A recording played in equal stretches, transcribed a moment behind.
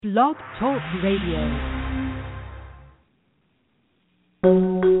Blog Talk Radio.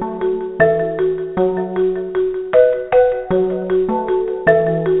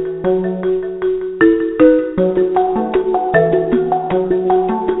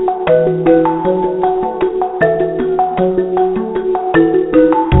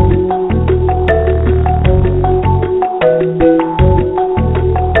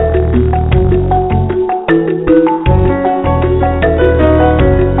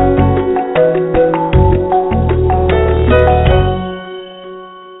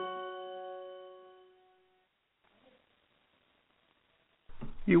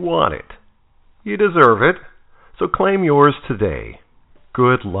 You want it. You deserve it. So claim yours today.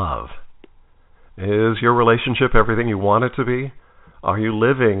 Good love. Is your relationship everything you want it to be? Are you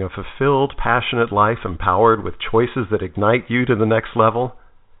living a fulfilled, passionate life empowered with choices that ignite you to the next level?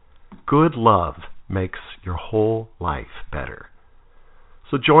 Good love makes your whole life better.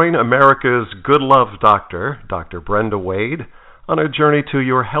 So join America's Good Love Doctor, Dr. Brenda Wade, on a journey to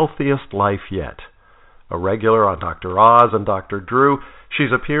your healthiest life yet. A regular on Dr. Oz and Dr. Drew,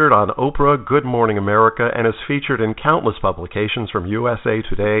 she's appeared on Oprah, Good Morning America, and is featured in countless publications from USA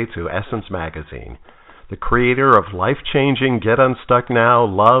Today to Essence Magazine. The creator of life-changing Get Unstuck Now,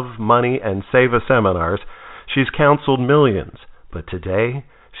 Love, Money, and Save a seminars, she's counseled millions. But today,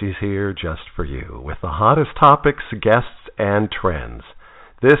 she's here just for you with the hottest topics, guests, and trends.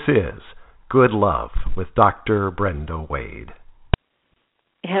 This is Good Love with Dr. Brenda Wade.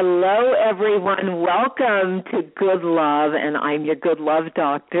 Hello, everyone. Welcome to Good Love, and I'm your Good Love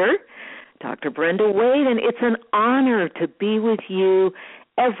Doctor, Dr. Brenda Wade, and it's an honor to be with you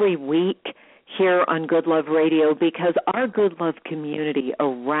every week here on Good Love Radio because our Good Love community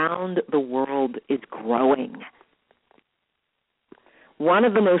around the world is growing. One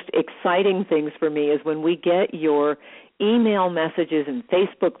of the most exciting things for me is when we get your email messages and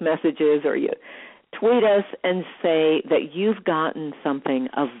Facebook messages, or you tweet us and say that you've gotten something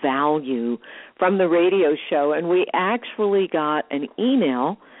of value from the radio show. And we actually got an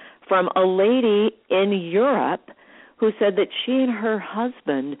email from a lady in Europe who said that she and her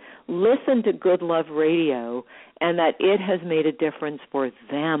husband listen to Good Love Radio and that it has made a difference for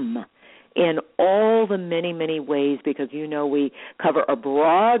them in all the many, many ways, because you know we cover a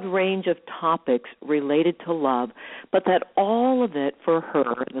broad range of topics related to love, but that all of it for her,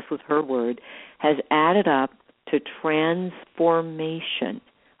 and this was her word, has added up to transformation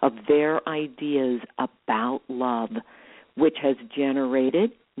of their ideas about love, which has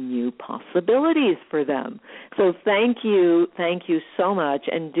generated new possibilities for them. So thank you so much,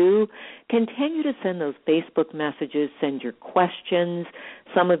 and do continue to send those Facebook messages, send your questions.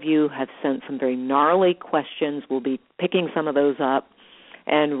 Some of you have sent some very gnarly questions. We'll be picking some of those up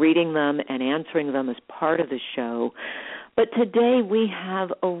and reading them and answering them as part of the show. But today we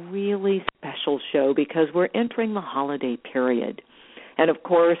have a really special show because we're entering the holiday period. And of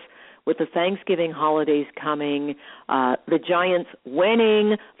course, with the Thanksgiving holidays coming, the Giants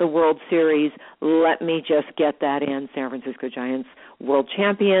winning the World Series, let me just get that in. San Francisco Giants world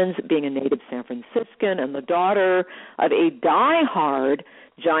champions, being a native San Franciscan and the daughter of a diehard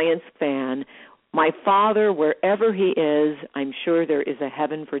Giants fan. My father, wherever he is, I'm sure there is a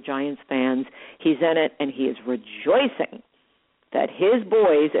heaven for Giants fans. He's in it, and he is rejoicing that his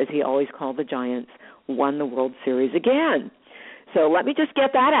boys, as he always called the Giants, won the World Series again. So let me just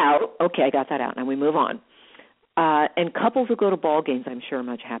get that out. Okay, I got that out. Now we move on. And couples who go to ball games, I'm sure, are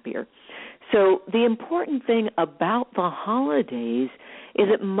much happier. So the important thing about the holidays is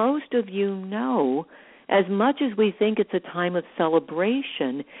that most of you know, as much as we think it's a time of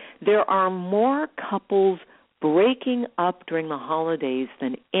celebration, there are more couples breaking up during the holidays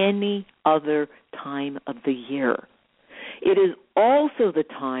than any other time of the year. It is also the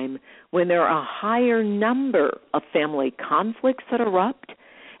time when there are a higher number of family conflicts that erupt,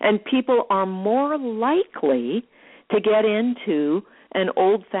 and people are more likely to get into an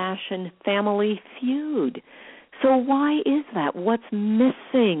old-fashioned family feud. So why is that? What's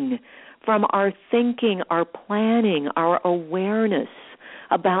missing from our thinking, our planning, our awareness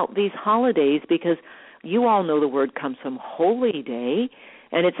about these holidays? Because you all know the word comes from holy day,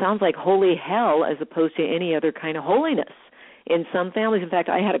 and it sounds like holy hell as opposed to any other kind of holiness. In some families, in fact,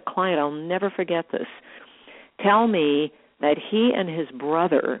 I had a client, I'll never forget this, tell me that he and his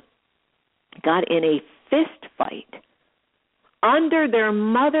brother got in a fist fight under their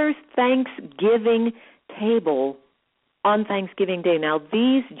mother's Thanksgiving table on Thanksgiving Day. Now,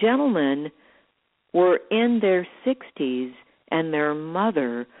 these gentlemen were in their 60s, and their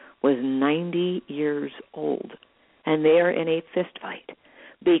mother was 90 years old, and they are in a fist fight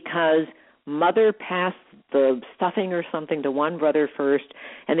because mother passed the stuffing or something to one brother first,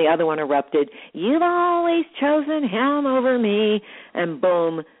 and the other one erupted, "You've always chosen him over me," and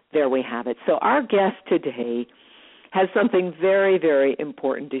boom, there we have it. So our guest today has something very, very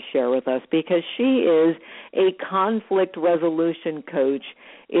important to share with us because she is a conflict resolution coach,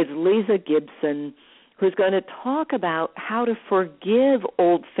 is Lisa Gibson, who's going to talk about how to forgive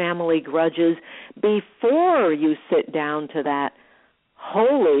old family grudges before you sit down to that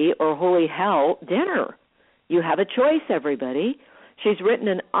holy or holy hell dinner. You have a choice, everybody. She's written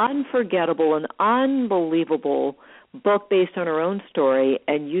an unforgettable and unbelievable book based on her own story,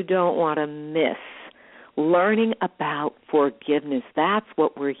 and you don't want to miss learning about forgiveness. That's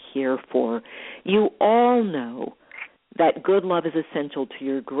what we're here for. You all know that good love is essential to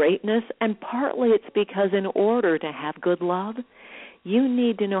your greatness, and partly it's because in order to have good love, you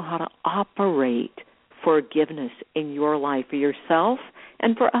need to know how to operate forgiveness in your life for yourself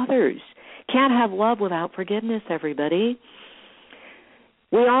and for others. Can't have love without forgiveness, everybody.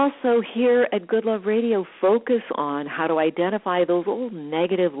 We also here at Good Love Radio focus on how to identify those old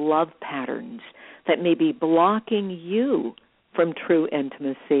negative love patterns that may be blocking you from true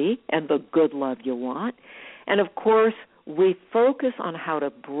intimacy and the good love you want. And, of course, we focus on how to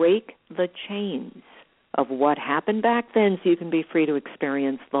break the chains of what happened back then so you can be free to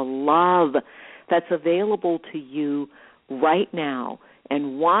experience the love that's available to you right now.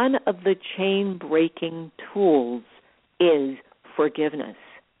 And one of the chain-breaking tools is forgiveness.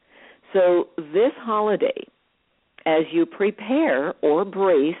 So this holiday, as you prepare or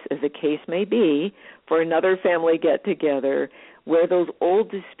brace, as the case may be, for another family get-together where those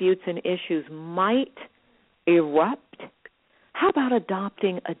old disputes and issues might erupt, how about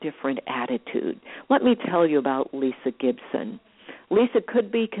adopting a different attitude? Let me tell you about Lisa Gibson. Lisa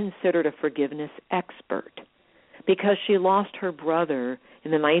could be considered a forgiveness expert because she lost her brother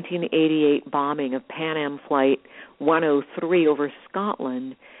in the 1988 bombing of Pan Am Flight 103 over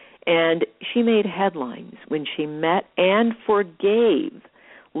Scotland, and she made headlines when she met and forgave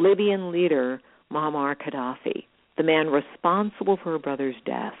Libyan leader Muammar Gaddafi, the man responsible for her brother's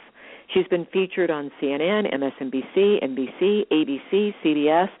death. She's been featured on CNN, MSNBC, NBC, ABC,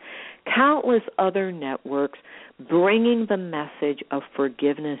 CBS, countless other networks, bringing the message of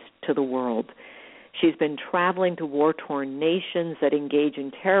forgiveness to the world. She's been traveling to war-torn nations that engage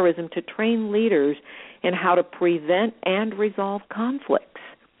in terrorism to train leaders in how to prevent and resolve conflicts.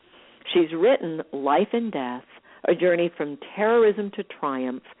 She's written Life and Death, A Journey from Terrorism to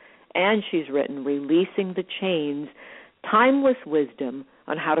Triumph, and she's written Releasing the Chains, Timeless Wisdom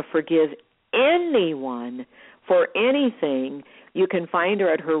on how to forgive anyone for anything. You can find her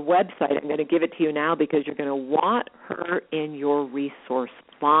at her website. I'm going to give it to you now because you're going to want her in your resource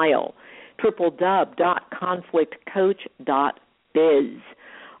file, www.conflictcoach.biz.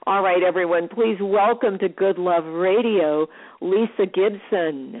 All right, everyone, please welcome to Good Love Radio, Lisa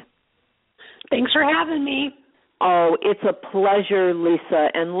Gibson. Thanks for having me. Oh, it's a pleasure, Lisa.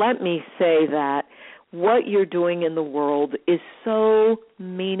 And let me say that what you're doing in the world is so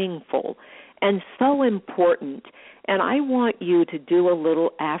meaningful and so important. And I want you to do a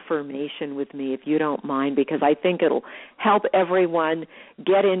little affirmation with me, if you don't mind, because I think it'll help everyone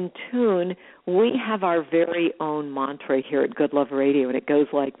get in tune. We have our very own mantra here at Good Love Radio, and it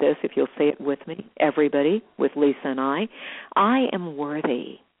goes like this, if you'll say it with me, everybody, with Lisa and I am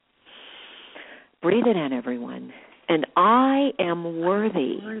worthy. Breathe it in, everyone. And I am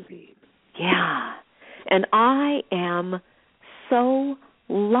worthy. Yeah. And I am so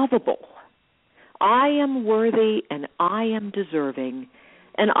lovable. I am worthy and I am deserving.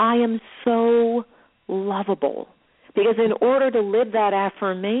 And I am so lovable. Because in order to live that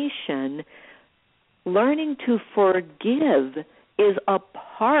affirmation, learning to forgive is a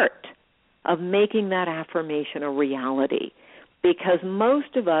part of making that affirmation a reality. Because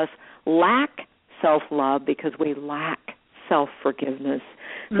most of us lack self-love because we lack self-forgiveness.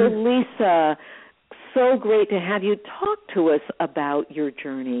 So, Lisa, so great to have you talk to us about your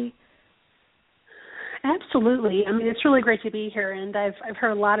journey. Absolutely. I mean, it's really great to be here, and I've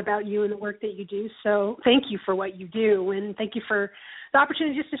heard a lot about you and the work that you do, so thank you for what you do, and thank you for the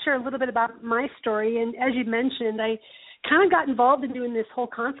opportunity just to share a little bit about my story. And as you mentioned, I kind of got involved in doing this whole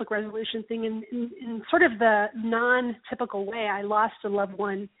conflict resolution thing in sort of the non-typical way. I lost a loved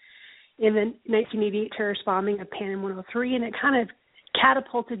one in the 1988 terrorist bombing of Pan Am 103, and it kind of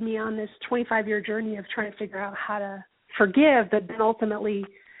catapulted me on this 25-year journey of trying to figure out how to forgive, but then ultimately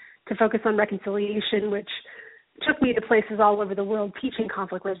to focus on reconciliation, which took me to places all over the world teaching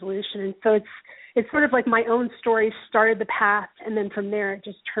conflict resolution. And so it's sort of like my own story started the path, and then from there it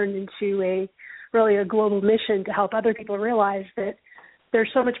just turned into a global mission to help other people realize that there's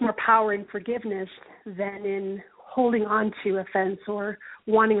so much more power in forgiveness than in holding on to offense or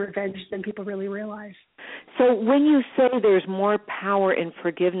wanting revenge than people really realize. So when you say there's more power in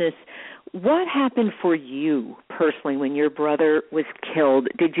forgiveness, what happened for you personally when your brother was killed?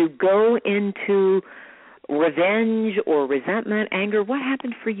 Did you go into revenge or resentment, anger? What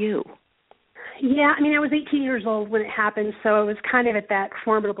happened for you? Yeah, I mean, I was 18 years old when it happened, so I was kind of at that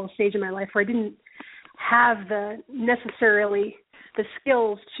formidable stage in my life where I didn't have necessarily the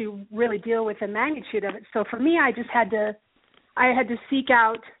skills to really deal with the magnitude of it. So for me, I had to seek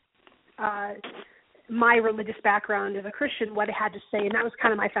out my religious background as a Christian, what it had to say, and that was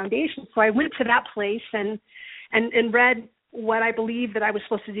kind of my foundation. So I went to that place and read what I believed that I was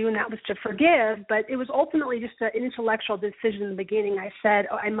supposed to do, and that was to forgive. But it was ultimately just an intellectual decision in the beginning. I said,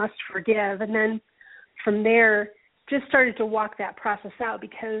 I must forgive. And then from there, just started to walk that process out,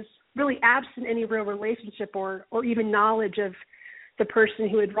 because really absent any real relationship or even knowledge of the person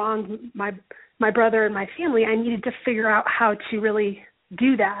who had wronged my brother and my family, I needed to figure out how to really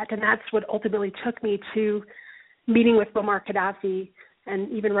do that. And that's what ultimately took me to meeting with Muammar Gaddafi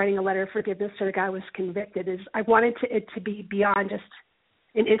and even writing a letter of forgiveness to the guy who was convicted. Is I wanted it to be beyond just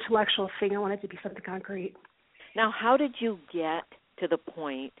an intellectual thing. I wanted it to be something concrete. Now, how did you get to the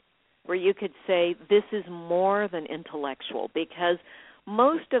point where you could say this is more than intellectual? Because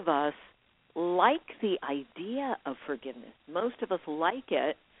most of us like the idea of forgiveness. Most of us like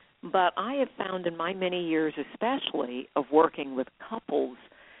it, but I have found in my many years, especially of working with couples,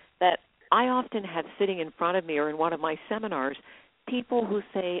 that I often have sitting in front of me or in one of my seminars people who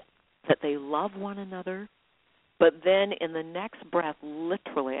say that they love one another, but then in the next breath,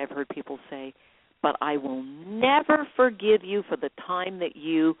 literally, I've heard people say, but I will never forgive you for the time that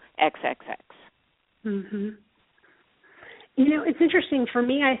you XXX. Mm-hmm. You know, it's interesting. For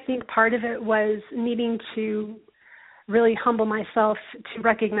me, I think part of it was needing to really humble myself to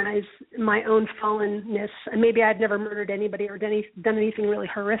recognize my own fallenness. And maybe I'd never murdered anybody or done anything really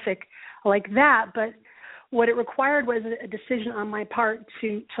horrific like that, but what it required was a decision on my part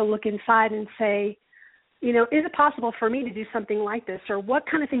to look inside and say, you know, is it possible for me to do something like this? Or what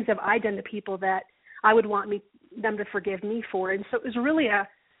kind of things have I done to people that I would want them to forgive me for? And so it was really a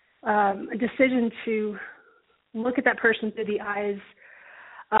decision to look at that person through the eyes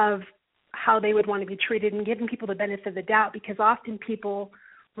of how they would want to be treated and giving people the benefit of the doubt, because often people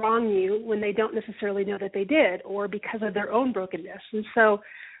wrong you when they don't necessarily know that they did or because of their own brokenness. And so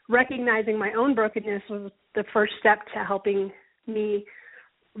recognizing my own brokenness was the first step to helping me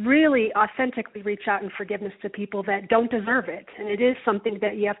really authentically reach out in forgiveness to people that don't deserve it. And it is something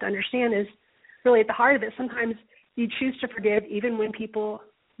that you have to understand is really at the heart of it. Sometimes you choose to forgive even when people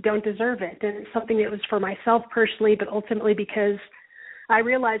don't deserve it. And it's something that was for myself personally, but ultimately because I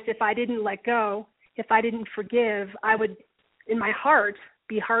realized if I didn't let go, if I didn't forgive, I would, in my heart,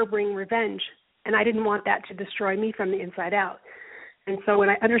 be harboring revenge. And I didn't want that to destroy me from the inside out. And so when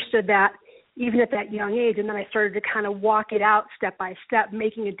I understood that, even at that young age, and then I started to kind of walk it out step by step,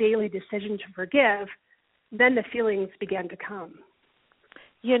 making a daily decision to forgive, then the feelings began to come.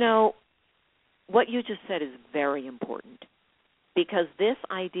 You know, what you just said is very important, because this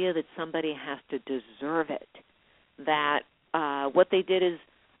idea that somebody has to deserve it, that what they did is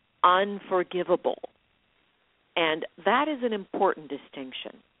unforgivable, and that is an important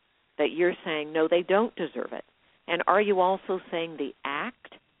distinction, that you're saying, no, they don't deserve it. And are you also saying the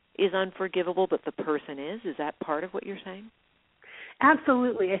act is unforgivable, but the person is? Is that part of what you're saying?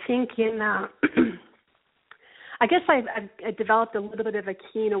 Absolutely. I think I guess I've developed a little bit of a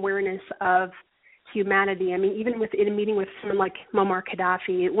keen awareness of humanity. I mean, even in a meeting with someone like Muammar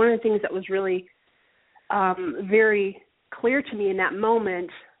Gaddafi, one of the things that was really very clear to me in that moment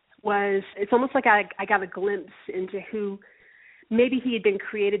was it's almost like I got a glimpse into who maybe he had been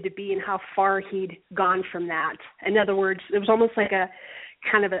created to be and how far he'd gone from that. In other words, it was almost like a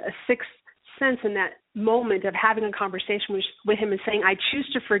kind of a sixth sense in that moment of having a conversation with him and saying, I choose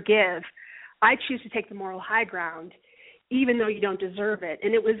to forgive. I choose to take the moral high ground, even though you don't deserve it.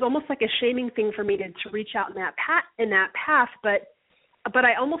 And it was almost like a shaming thing for me to reach out in that path, but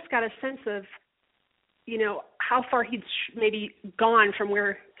I almost got a sense of, you know, how far he'd maybe gone from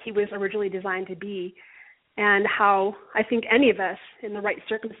where he was originally designed to be, and how I think any of us in the right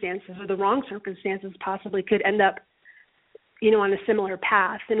circumstances or the wrong circumstances possibly could end up, you know, on a similar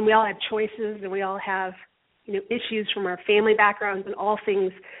path. And we all have choices, and we all have, you know, issues from our family backgrounds and all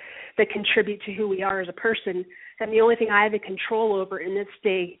things that contribute to who we are as a person. And the only thing I have a control over in this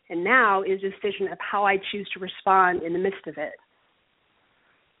day and now is the decision of how I choose to respond in the midst of it.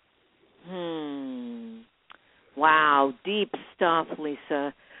 Wow, deep stuff,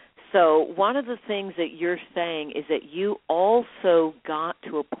 Lisa. So one of the things that you're saying is that you also got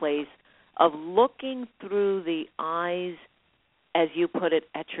to a place of looking through the eyes, as you put it,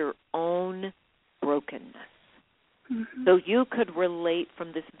 at your own brokenness. Mm-hmm. So you could relate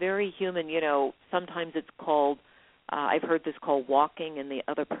from this very human, sometimes it's called, I've heard this called walking in the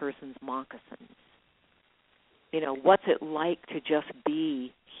other person's moccasins. What's it like to just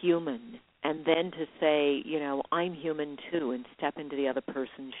be human and then to say, I'm human too, and step into the other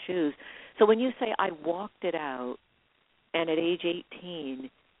person's shoes. So when you say I walked it out, and at age 18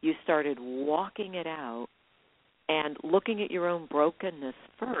 you started walking it out and looking at your own brokenness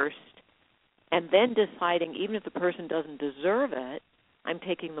first, and then deciding, even if the person doesn't deserve it, I'm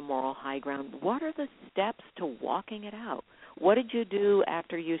taking the moral high ground. What are the steps to walking it out? What did you do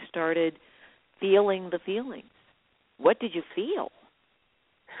after you started feeling the feelings? What did you feel?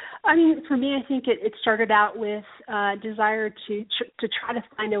 I mean, for me, I think it started out with desire to try to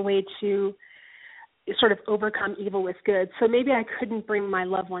find a way to sort of overcome evil with good. So maybe I couldn't bring my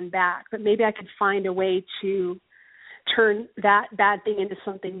loved one back, but maybe I could find a way to turn that bad thing into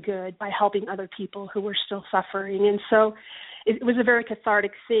something good by helping other people who were still suffering. And so it was a very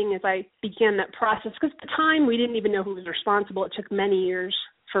cathartic thing as I began that process, because at the time we didn't even know who was responsible. It took many years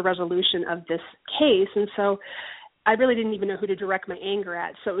for resolution of this case. And so I really didn't even know who to direct my anger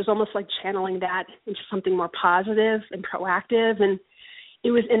at. So it was almost like channeling that into something more positive and proactive. And it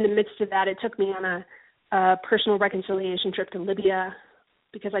was in the midst of that, it took me on a personal reconciliation trip to Libya,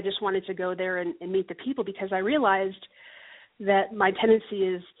 because I just wanted to go there and meet the people, because I realized that my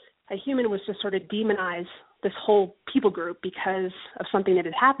tendency as a human was to sort of demonize this whole people group because of something that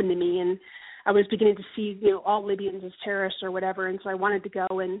had happened to me. And I was beginning to see, all Libyans as terrorists or whatever. And so I wanted to go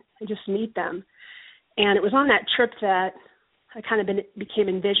and just meet them. And it was on that trip that I kind of became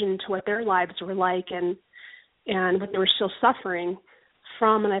envisioned to what their lives were like and what they were still suffering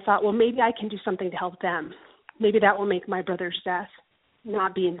from. And I thought, well, maybe I can do something to help them. Maybe that will make my brother's death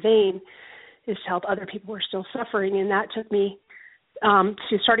not be in vain, is to help other people who are still suffering. And that took me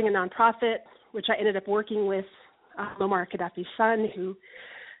to starting a nonprofit, which I ended up working with Muammar Gaddafi's son, who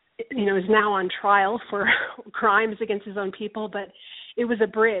is now on trial for crimes against his own people. But it was a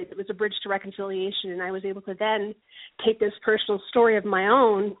bridge. It was a bridge to reconciliation, and I was able to then take this personal story of my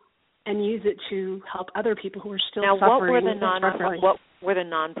own and use it to help other people who are still suffering. Now, what were the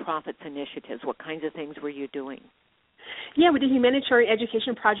nonprofits initiatives? What kinds of things were you doing? Yeah, we did humanitarian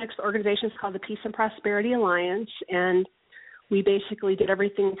education projects for organizations called the Peace and Prosperity Alliance, and we basically did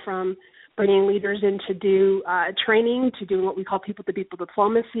everything from bringing leaders in to do training, to doing what we call people-to-people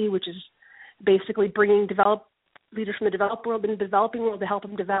diplomacy, which is basically bringing leaders from the developed world into the developing world to help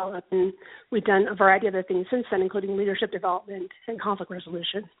them develop. And we've done a variety of other things since then, including leadership development and conflict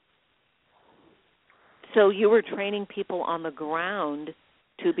resolution. So you were training people on the ground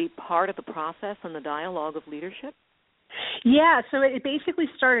to be part of the process and the dialogue of leadership? Yeah, so it basically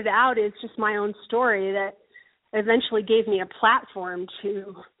started out as just my own story that eventually gave me a platform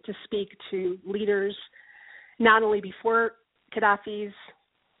to speak to leaders, not only before Gaddafi's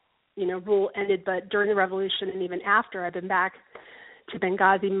rule ended, but during the revolution and even after. I've been back to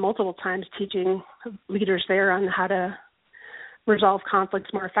Benghazi multiple times teaching leaders there on how to resolve conflicts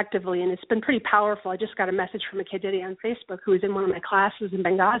more effectively, and it's been pretty powerful. I just got a message from a kid today on Facebook who was in one of my classes in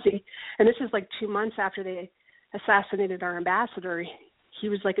Benghazi, and this is like 2 months after they assassinated our ambassador. He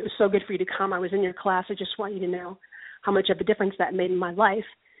was like, it was so good for you to come. I was in your class. I just want you to know how much of a difference that made in my life.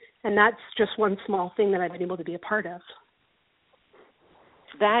 And that's just one small thing that I've been able to be a part of.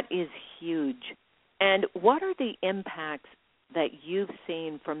 That is huge. And what are the impacts that you've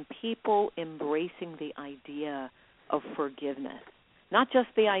seen from people embracing the idea of forgiveness? Not just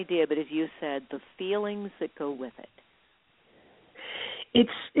the idea, but as you said, the feelings that go with it.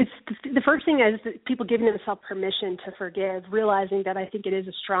 It's the first thing is that people giving themselves permission to forgive, realizing that I think it is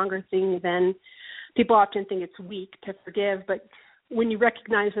a stronger thing than people often think it's weak to forgive. But when you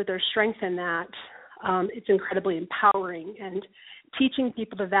recognize that there's strength in that, it's incredibly empowering. And teaching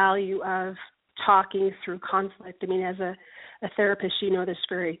people the value of talking through conflict. I mean, as a therapist, you know this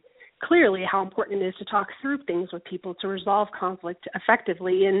very clearly, how important it is to talk through things with people to resolve conflict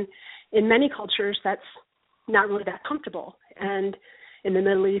effectively. And in many cultures, that's not really that comfortable. And in the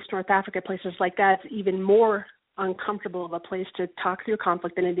Middle East, North Africa, places like that, it's even more uncomfortable of a place to talk through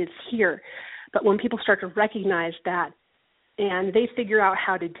conflict than it is here. But when people start to recognize that and they figure out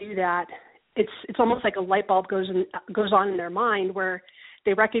how to do that, it's almost like a light bulb goes on in their mind, where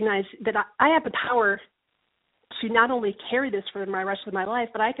they recognize that I have the power to not only carry this for the rest of my life,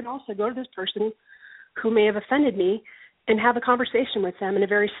 but I can also go to this person who may have offended me and have a conversation with them in a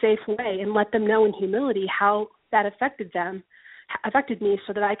very safe way and let them know in humility how that affected them, affected me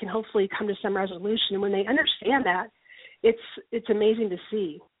so that I can hopefully come to some resolution. And when they understand that, it's amazing to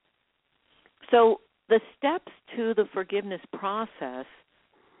see. So the steps to the forgiveness process,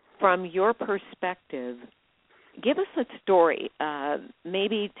 from your perspective, give us a story.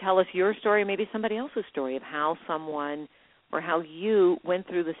 Maybe tell us your story, maybe somebody else's story of how someone or how you went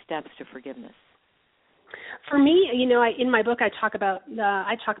through the steps to forgiveness. For me, in my book, I talk about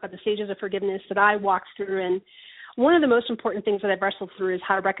the stages of forgiveness that I walked through, and one of the most important things that I've wrestled through is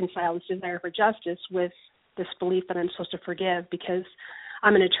how to reconcile this desire for justice with this belief that I'm supposed to forgive, because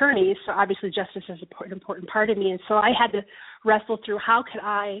I'm an attorney, so obviously justice is an important part of me, and so I had to wrestle through how could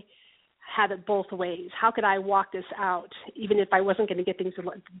I have it both ways? How could I walk this out, even if I wasn't going to get things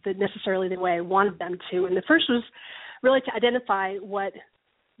necessarily the way I wanted them to? And the first was really to identify what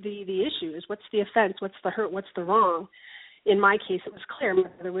the issue is. What's the offense? What's the hurt? What's the wrong? In my case, it was clear my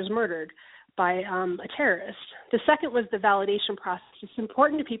brother was murdered by a terrorist. The second was the validation process. It's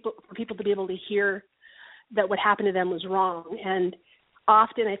important for people to be able to hear that what happened to them was wrong. And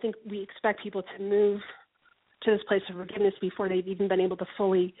often I think we expect people to move to this place of forgiveness before they've even been able to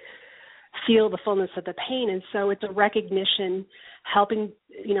fully feel the fullness of the pain. And so it's a recognition, helping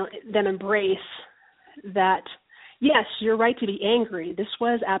them embrace that, yes, you're right to be angry. This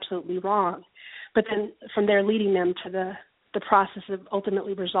was absolutely wrong. But then from there leading them to the process of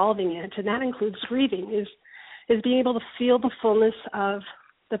ultimately resolving it. And that includes grieving, is being able to feel the fullness of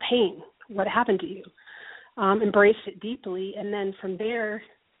the pain, what happened to you. Embrace it deeply, and then from there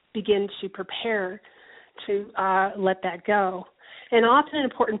begin to prepare to let that go. And often an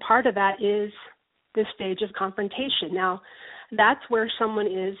important part of that is this stage of confrontation. Now, that's where someone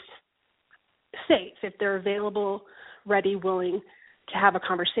is safe, if they're available, ready, willing to have a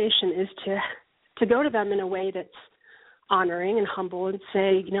conversation, is to go to them in a way that's honoring and humble and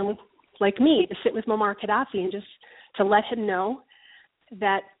say, like me, to sit with Muammar Gaddafi and just to let him know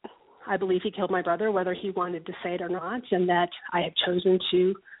that I believe he killed my brother, whether he wanted to say it or not, and that I had chosen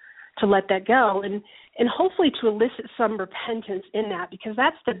to let that go, and hopefully to elicit some repentance in that, because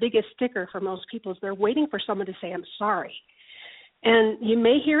that's the biggest sticker for most people, is they're waiting for someone to say, I'm sorry. And you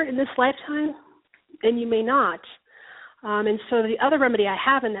may hear it in this lifetime, and you may not. And so the other remedy I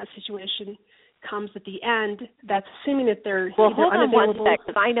have in that situation comes at the end. That's assuming that they're hold either on unavailable. 1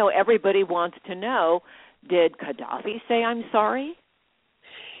 second. I know everybody wants to know, did Gaddafi say I'm sorry?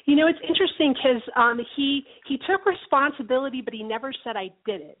 It's interesting because he took responsibility, but he never said I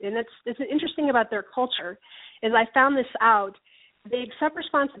did it. And it's interesting about their culture, is I found this out. They accept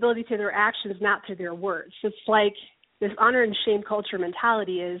responsibility through their actions, not through their words. It's like this honor and shame culture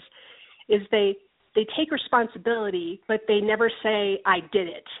mentality is they take responsibility, but they never say I did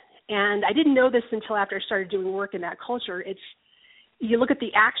it. And I didn't know this until after I started doing work in that culture. You look at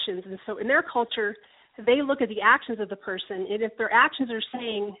the actions, and so in their culture, they look at the actions of the person, and if their actions are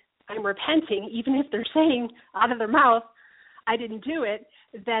saying, I'm repenting, even if they're saying out of their mouth, I didn't do it,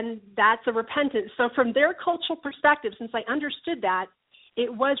 then that's a repentance. So from their cultural perspective, since I understood that, it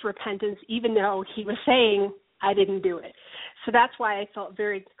was repentance, even though he was saying, I didn't do it. So that's why I felt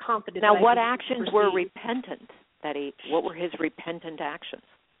very confident. Now, what actions were repentant? What were his repentant actions?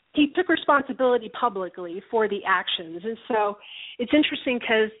 He took responsibility publicly for the actions. And so it's interesting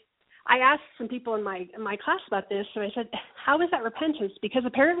because I asked some people in my class about this, and I said, how is that repentance? Because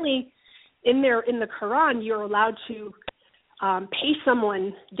apparently in the Quran, you're allowed to pay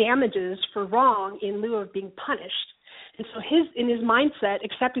someone damages for wrong in lieu of being punished. And so in his mindset,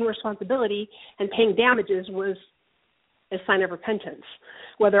 accepting responsibility and paying damages was a sign of repentance,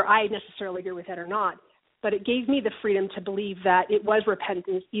 whether I necessarily agree with it or not. But it gave me the freedom to believe that it was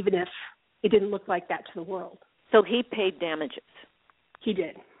repentance, even if it didn't look like that to the world. So he paid damages? He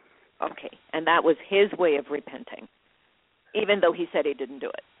did. Okay, and that was his way of repenting, even though he said he didn't do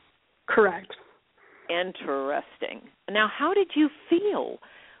it? Correct. Interesting. Now, how did you feel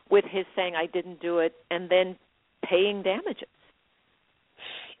with his saying, I didn't do it, and then paying damages?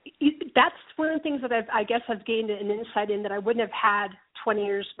 That's one of the things that I guess I've gained an insight in that I wouldn't have had 20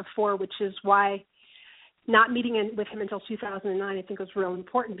 years before, which is why not meeting with him until 2009 I think was real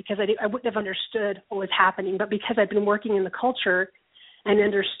important, because I wouldn't have understood what was happening. But because I've been working in the culture and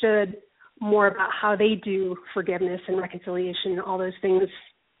understood more about how they do forgiveness and reconciliation and all those things,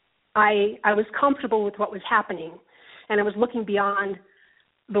 I was comfortable with what was happening, and I was looking beyond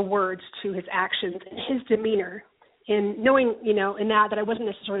the words to his actions and his demeanor, and knowing, in that I wasn't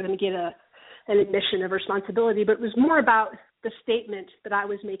necessarily going to get an admission of responsibility, but it was more about the statement that I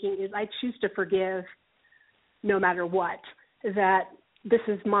was making is I choose to forgive no matter what, that this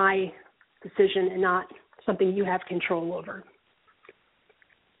is my decision and not something you have control over.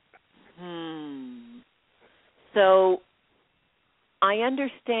 So I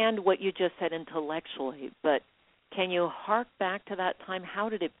understand what you just said intellectually, but can you hark back to that time? How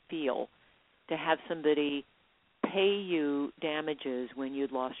did it feel to have somebody pay you damages when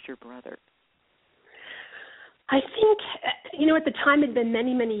you'd lost your brother? I think, at the time it had been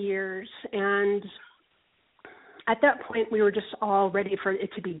many, many years, and at that point we were just all ready for it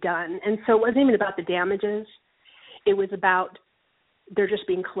to be done. And so it wasn't even about the damages. It was about there just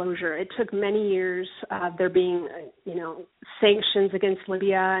being closure. It took many years, there being, sanctions against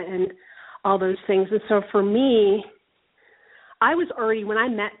Libya and all those things. And so for me, I was already, when I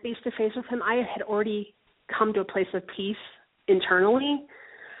met face-to-face with him, I had already come to a place of peace internally.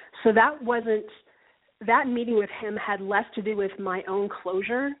 So that meeting with him had less to do with my own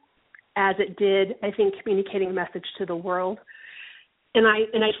closure as it did, I think, communicating a message to the world. And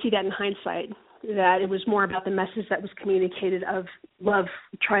I see that in hindsight, that it was more about the message that was communicated of love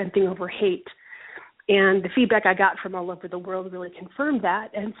triumphing over hate. And the feedback I got from all over the world really confirmed that.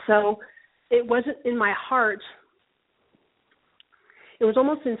 And so it wasn't in my heart. It was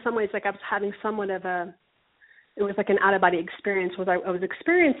almost in some ways like I was having somewhat of it was like an out-of-body experience where I was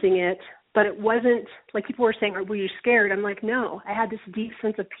experiencing it, but it wasn't like people were saying, were you scared? I'm like, no, I had this deep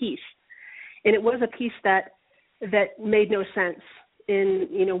sense of peace. And it was a peace that made no sense in,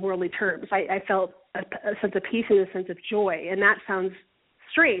 worldly terms. I felt a sense of peace and a sense of joy. And that sounds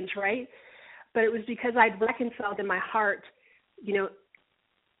strange, right? But it was because I'd reconciled in my heart,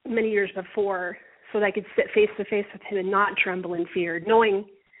 many years before, so that I could sit face to face with him and not tremble in fear, knowing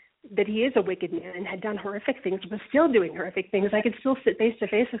that he is a wicked man and had done horrific things, but still doing horrific things. I could still sit face to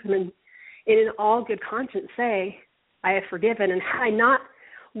face with him and in all good conscience say, I have forgiven. And had I not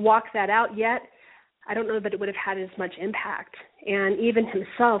walked that out yet, I don't know that it would have had as much impact. And even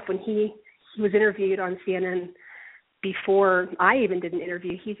himself, when he was interviewed on CNN before I even did an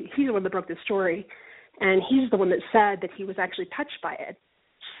interview, he's the one that broke the story. And he's the one that said that he was actually touched by it.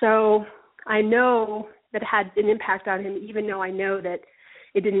 So I know that it had an impact on him, even though I know that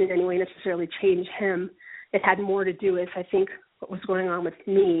it didn't in any way necessarily change him. It had more to do with, I think, what was going on with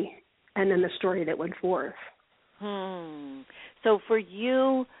me and then the story that went forth. So for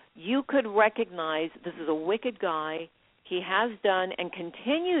you, you could recognize this is a wicked guy. He has done and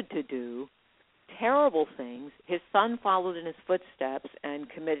continued to do terrible things. His son followed in his footsteps and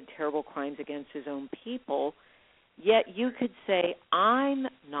committed terrible crimes against his own people. Yet you could say, I'm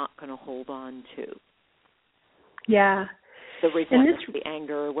not going to hold on to the resentment, the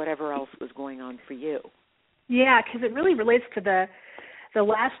anger, or whatever else was going on for you. Yeah, because it really relates to the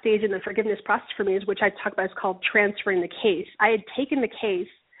last stage in the forgiveness process for me, is which I talk about, is called transferring the case. I had taken the case.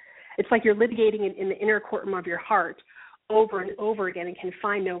 It's like you're litigating it in the inner courtroom of your heart over and over again and can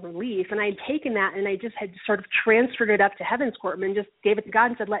find no relief. And I had taken that and I just had sort of transferred it up to heaven's courtroom and just gave it to God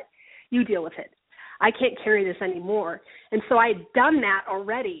and said, let you deal with it. I can't carry this anymore. And so I had done that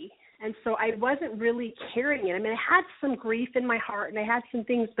already. And so I wasn't really carrying it. I mean, I had some grief in my heart and I had some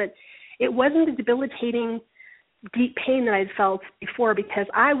things, but it wasn't the debilitating deep pain that I'd felt before, because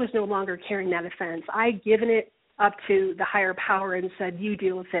I was no longer carrying that offense. I'd given it up to the higher power and said, you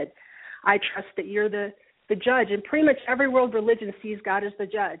deal with it. I trust that you're the judge. And pretty much every world religion sees God as the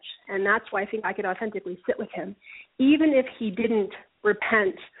judge. And that's why I think I could authentically sit with him. Even if he didn't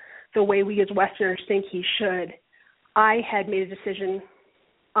repent the way we as Westerners think he should, I had made a decision,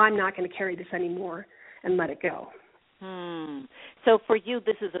 I'm not going to carry this anymore, and let it go. So for you,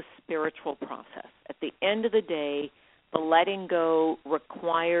 this is a spiritual process. At the end of the day, the letting go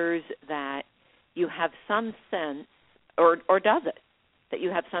requires that you have some sense, or does it, that you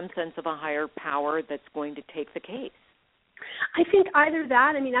have some sense of a higher power that's going to take the case? I think either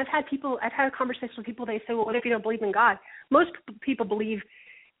that. I mean, I've had a conversation with people, they say, well, what if you don't believe in God? Most people believe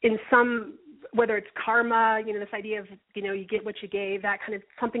in some, whether it's karma, this idea of, you get what you gave, that kind of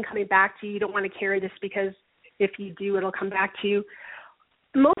something coming back to you. You don't want to carry this because if you do, it'll come back to you.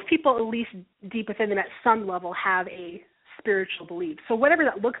 Most people, at least deep within them at some level, have a spiritual belief. So whatever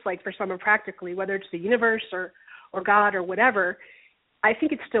that looks like for someone practically, whether it's the universe or God or whatever, I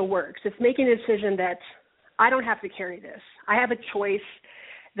think it still works. It's making a decision that I don't have to carry this. I have a choice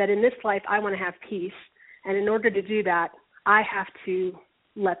that in this life I want to have peace. And in order to do that, I have to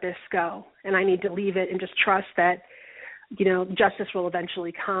let this go. And I need to leave it and just trust that, justice will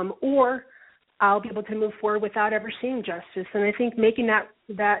eventually come, or I'll be able to move forward without ever seeing justice. And I think making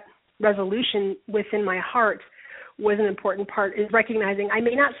that resolution within my heart was an important part, is recognizing I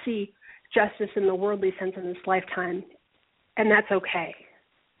may not see justice in the worldly sense in this lifetime, and that's okay.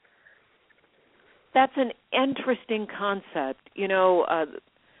 That's an interesting concept.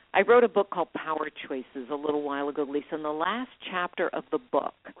 I wrote a book called Power Choices a little while ago, Lisa, and the last chapter of the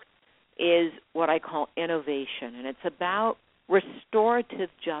book is what I call innovation, and it's about restorative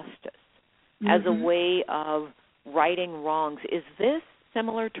justice as a way of righting wrongs. Is this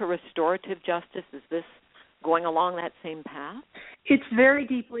similar to restorative justice? Is this going along that same path? It's very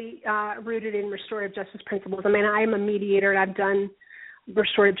deeply rooted in restorative justice principles. I mean, I'm a mediator, and I've done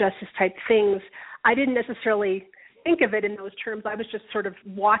restorative justice type things. I didn't necessarily think of it in those terms. I was just sort of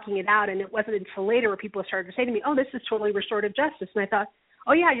walking it out, and it wasn't until later where people started to say to me, oh, this is totally restorative justice. And I thought,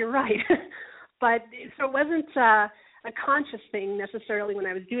 oh, yeah, you're right. But so it wasn't a conscious thing necessarily when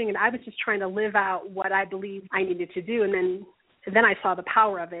I was doing it. I was just trying to live out what I believed I needed to do, and then I saw the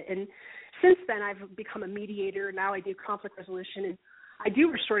power of it. And since then, I've become a mediator. Now I do conflict resolution, and I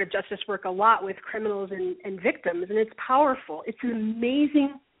do restorative justice work a lot with criminals and victims, and it's powerful. It's an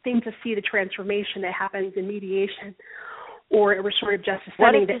amazing thing to see the transformation that happens in mediation or a restorative justice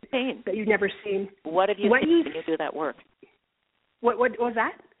setting that you've never seen. What have you seen when you do that work? What was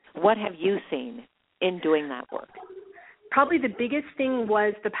that? What have you seen in doing that work? Probably the biggest thing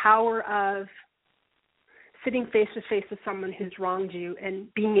was the power of sitting face-to-face with someone who's wronged you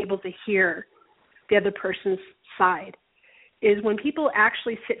and being able to hear the other person's side. Is when people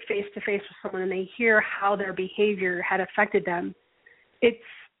actually sit face-to-face with someone and they hear how their behavior had affected them, it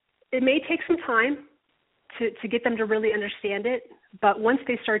may take some time to get them to really understand it, but once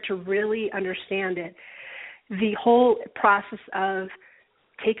they start to really understand it, the whole process of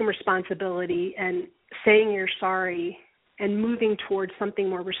taking responsibility and saying you're sorry and moving towards something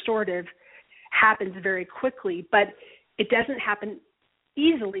more restorative happens very quickly, but it doesn't happen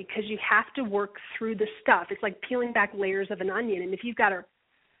easily because you have to work through the stuff. It's like peeling back layers of an onion, and if you've got a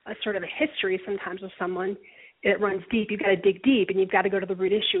sort of a history sometimes with someone, it runs deep. You've got to dig deep, and you've got to go to the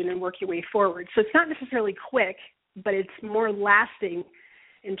root issue and then work your way forward. So it's not necessarily quick, but it's more lasting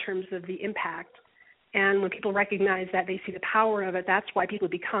in terms of the impact. And when people recognize that, they see the power of it. That's why people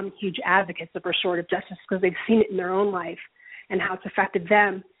become huge advocates of restorative justice, because they've seen it in their own life and how it's affected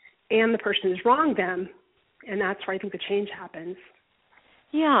them and the person who's wronged them, and that's where I think the change happens.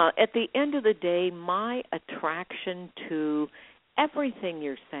 Yeah, at the end of the day, my attraction to everything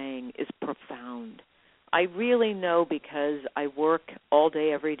you're saying is profound. I really know, because I work all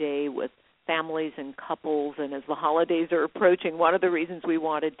day, every day with families and couples, and as the holidays are approaching, one of the reasons we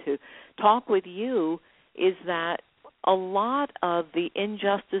wanted to talk with you is that a lot of the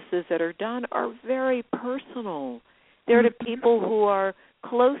injustices that are done are very personal. They're to people who are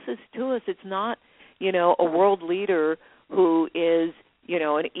closest to us. It's not, a world leader who is,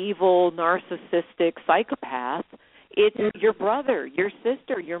 an evil, narcissistic psychopath. It's your brother, your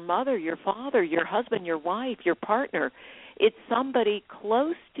sister, your mother, your father, your husband, your wife, your partner. It's somebody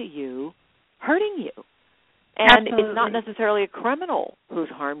close to you hurting you. And Absolutely. It's not necessarily a criminal who's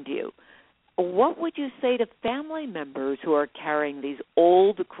harmed you. What would you say to family members who are carrying these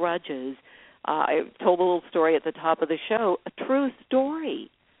old grudges? I told a little story at the top of the show, a true story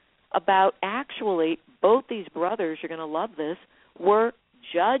about actually both these brothers, you're going to love this, were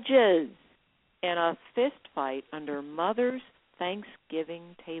judges in a fist fight under Mother's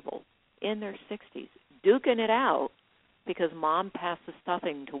Thanksgiving table in their 60s, duking it out because Mom passed the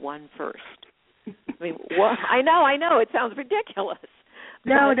stuffing to one first. I mean, I know, it sounds ridiculous.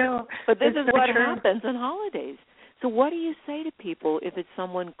 No. But this is what happens on holidays. So what do you say to people if it's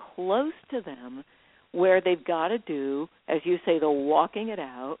someone close to them where they've got to do, as you say, the walking it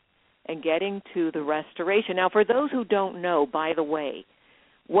out and getting to the restoration? Now, for those who don't know, by the way,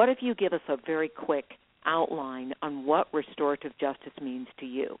 what if you give us a very quick outline on what restorative justice means to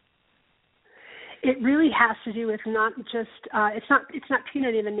you? It really has to do with not just it's not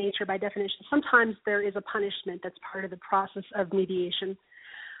punitive in nature by definition. Sometimes there is a punishment that's part of the process of mediation.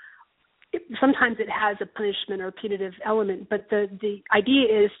 Sometimes it has a punishment or punitive element, but the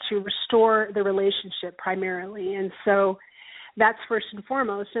idea is to restore the relationship primarily, and so that's first and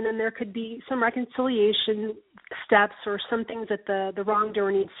foremost. And then there could be some reconciliation steps or some things that the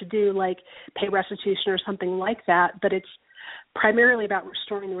wrongdoer needs to do, like pay restitution or something like that. But it's primarily about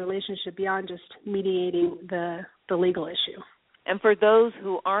restoring the relationship beyond just mediating the legal issue. And for those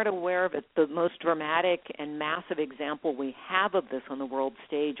who aren't aware of it, the most dramatic and massive example we have of this on the world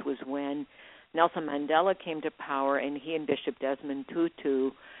stage was when Nelson Mandela came to power, and he and Bishop Desmond Tutu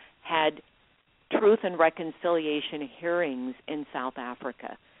had truth and reconciliation hearings in South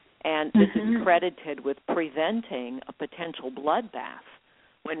Africa. And this is credited with preventing a potential bloodbath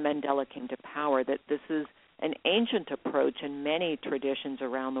when Mandela came to power, that this is an ancient approach in many traditions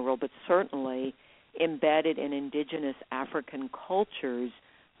around the world, but certainly embedded in indigenous African cultures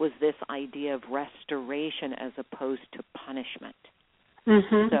was this idea of restoration as opposed to punishment.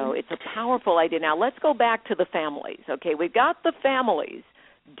 So it's a powerful idea. Now let's go back to the families. Okay, we've got the families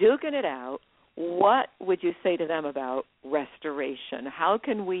duking it out. what would you say to them about restoration? How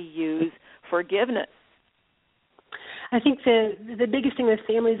can we use forgiveness? I think the biggest thing with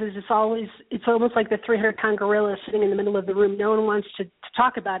families is it's almost like the 300-pound gorilla sitting in the middle of the room. No one wants to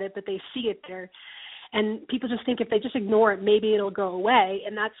talk about it, but they see it there. And people just think if they just ignore it, maybe it'll go away.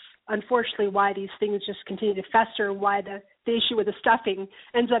 And that's unfortunately why these things just continue to fester, why the issue with the stuffing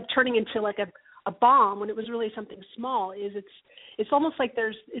ends up turning into like a bomb when it was really something small. It's almost like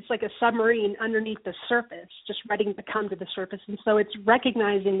it's like a submarine underneath the surface, just ready to come to the surface. And so it's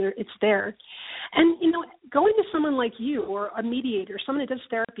recognizing it's there. And, going to someone like you or a mediator, someone that does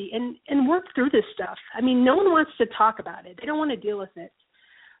therapy, and work through this stuff. I mean, no one wants to talk about it. They don't want to deal with it.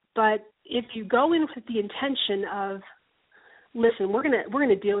 But if you go in with the intention of, listen, we're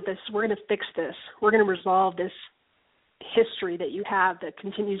gonna deal with this, we're gonna fix this, we're gonna resolve this history that you have that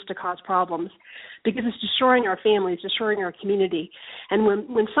continues to cause problems, because it's destroying our families, destroying our community. And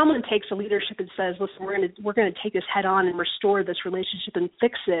when someone takes a leadership and says, listen, we're gonna take this head on and restore this relationship and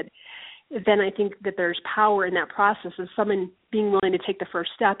fix it, then I think that there's power in that process of someone being willing to take the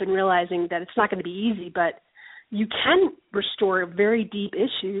first step and realizing that it's not going to be easy, but you can restore very deep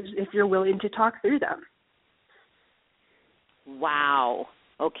issues if you're willing to talk through them. Wow.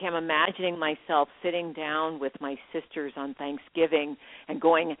 Okay, I'm imagining myself sitting down with my sisters on Thanksgiving and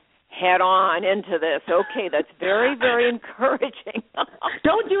going head on into this. Okay, that's very, very encouraging.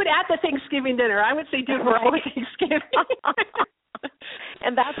 Don't do it at the Thanksgiving dinner. I would say do it before Thanksgiving.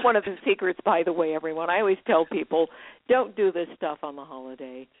 And that's one of the secrets, by the way, everyone. I always tell people, don't do this stuff on the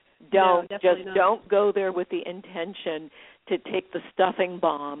holiday. Don't go there with the intention to take the stuffing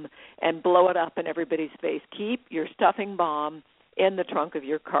bomb and blow it up in everybody's face. Keep your stuffing bomb in the trunk of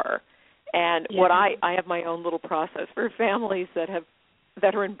your car. And what I have my own little process for families that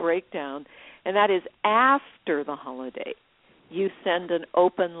are in breakdown, and that is after the holiday, you send an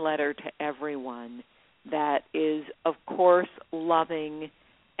open letter to everyone that is, of course, loving,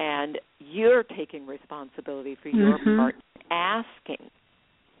 and you're taking responsibility for your part, asking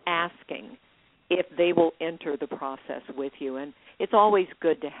if they will enter the process with you. And it's always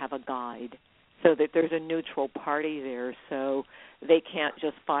good to have a guide so that there's a neutral party there, so they can't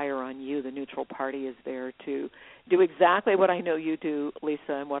just fire on you. The neutral party is there to do exactly what I know you do, Lisa,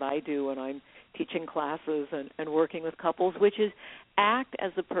 and what I do when I'm teaching classes and working with couples, which is act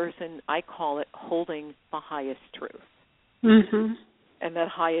as a person, I call it, holding the highest truth. Mm-hmm. And that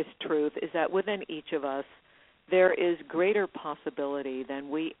highest truth is that within each of us, there is greater possibility than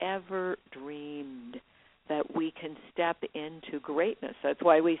we ever dreamed that we can step into greatness. That's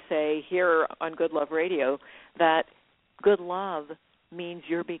why we say here on Good Love Radio that good love means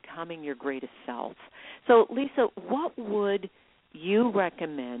you're becoming your greatest self. So, Lisa, what would you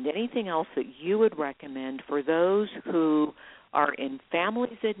recommend, anything else that you would recommend for those who are in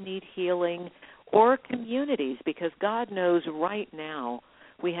families that need healing or communities? Because God knows right now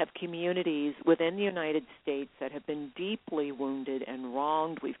we have communities within the United States that have been deeply wounded and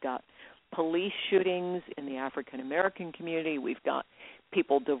wronged. We've got police shootings in the African-American community. We've got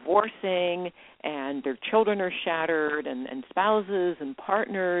people divorcing and their children are shattered and spouses and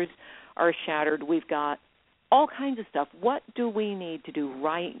partners are shattered. We've got all kinds of stuff. What do we need to do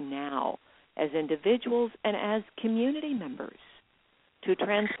right now as individuals and as community members to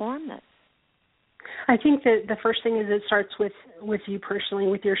transform this? I think that the first thing is it starts with you personally,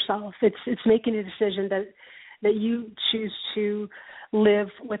 with yourself. It's making a decision that you choose to live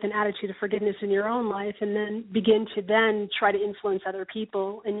with an attitude of forgiveness in your own life, and then begin to then try to influence other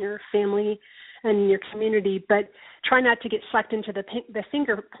people in your family and in your community. But try not to get sucked into the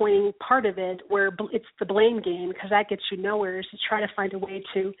finger pointing part of it, where it's the blame game, because that gets you nowhere. So try to find a way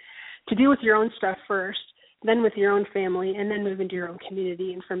to deal with your own stuff first, then with your own family, and then move into your own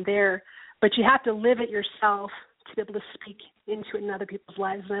community, and from there. But you have to live it yourself to be able to speak into it in other people's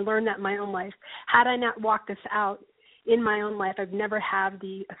lives. And I learned that in my own life. Had I not walked this out in my own life, I'd never have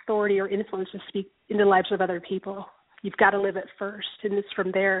the authority or influence to speak into the lives of other people. You've got to live it first. And it's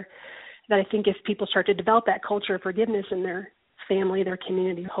from there that I think if people start to develop that culture of forgiveness in their family, their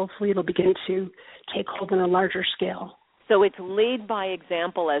community, hopefully it'll begin to take hold on a larger scale. So it's lead by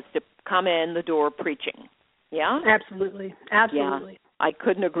example as to come in the door preaching. Yeah? Absolutely. Absolutely. Yeah. I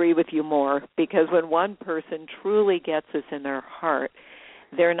couldn't agree with you more, because when one person truly gets this in their heart,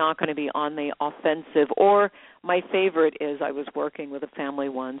 they're not going to be on the offensive. Or my favorite is I was working with a family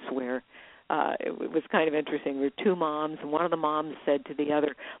once where it was kind of interesting. There were two moms, and one of the moms said to the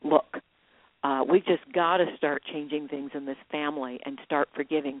other, look, we've just got to start changing things in this family and start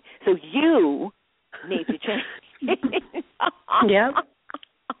forgiving. So you need to change. Yeah.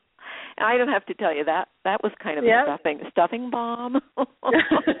 I don't have to tell you that. That was kind of a stuffing bomb.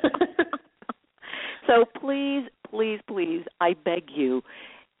 beg you,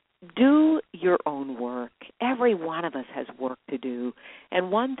 do your own work. Every one of us has work to do.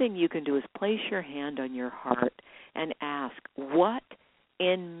 And one thing you can do is place your hand on your heart and ask, what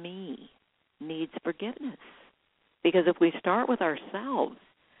in me needs forgiveness? Because if we start with ourselves,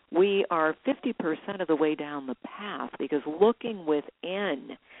 we are 50% of the way down the path, because looking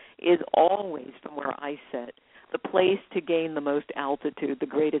within is always, from where I sit, the place to gain the most altitude, the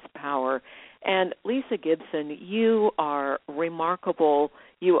greatest power. And Lisa Gibson, you are remarkable.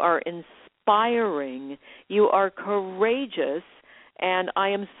 You are inspiring. You are courageous. And I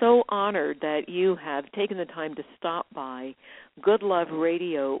am so honored that you have taken the time to stop by Good Love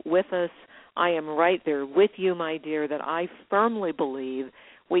Radio with us. I am right there with you, my dear, that I firmly believe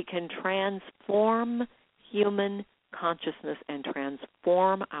we can transform human consciousness and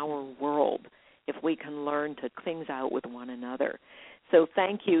transform our world if we can learn to things out with one another. So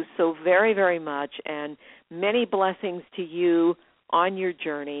thank you so very, very much, and many blessings to you on your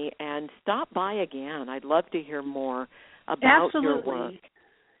journey, and stop by again. I'd love to hear more about your work.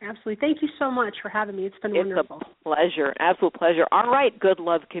 Absolutely. Thank you so much for having me. It's been wonderful. It's a pleasure, absolute pleasure. All right, Good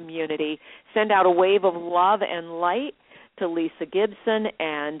Love community, send out a wave of love and light to Lisa Gibson,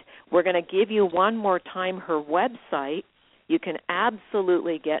 and we're going to give you one more time her website. You can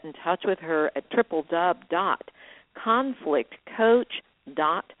absolutely get in touch with her at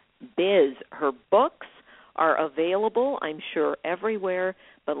www.conflictcoach.biz. Her books are available, I'm sure, everywhere,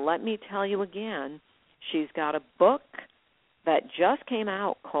 but let me tell you again, she's got a book that just came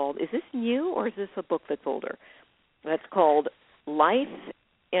out called, is this new or is this a book that's older? That's called Life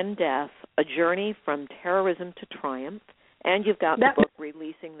in Death, A Journey from Terrorism to Triumph. And you've got the book,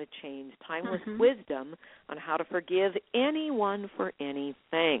 Releasing the Chains, Timeless Wisdom on How to Forgive Anyone for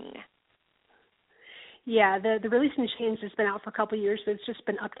Anything. Yeah, the Releasing the Chains has been out for a couple of years, but it's just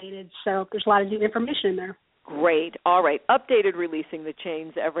been updated, so there's a lot of new information in there. Great. All right, updated Releasing the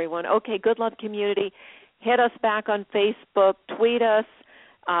Chains, everyone. Okay, Good Love community, hit us back on Facebook, tweet us,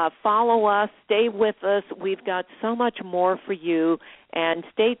 follow us, stay with us. We've got so much more for you, and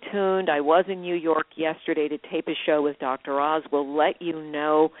stay tuned. I was in New York yesterday to tape a show with Dr. Oz. We'll let you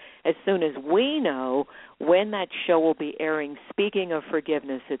know as soon as we know when that show will be airing. Speaking of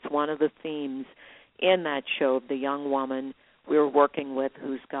forgiveness, it's one of the themes in that show of the young woman we were working with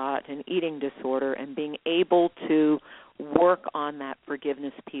who's got an eating disorder and being able to work on that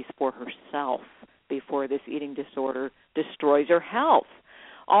forgiveness piece for herself before this eating disorder destroys her health.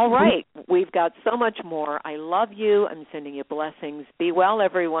 All right, we've got so much more. I love you. I'm sending you blessings. Be well,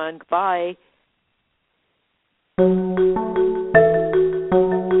 everyone. Bye.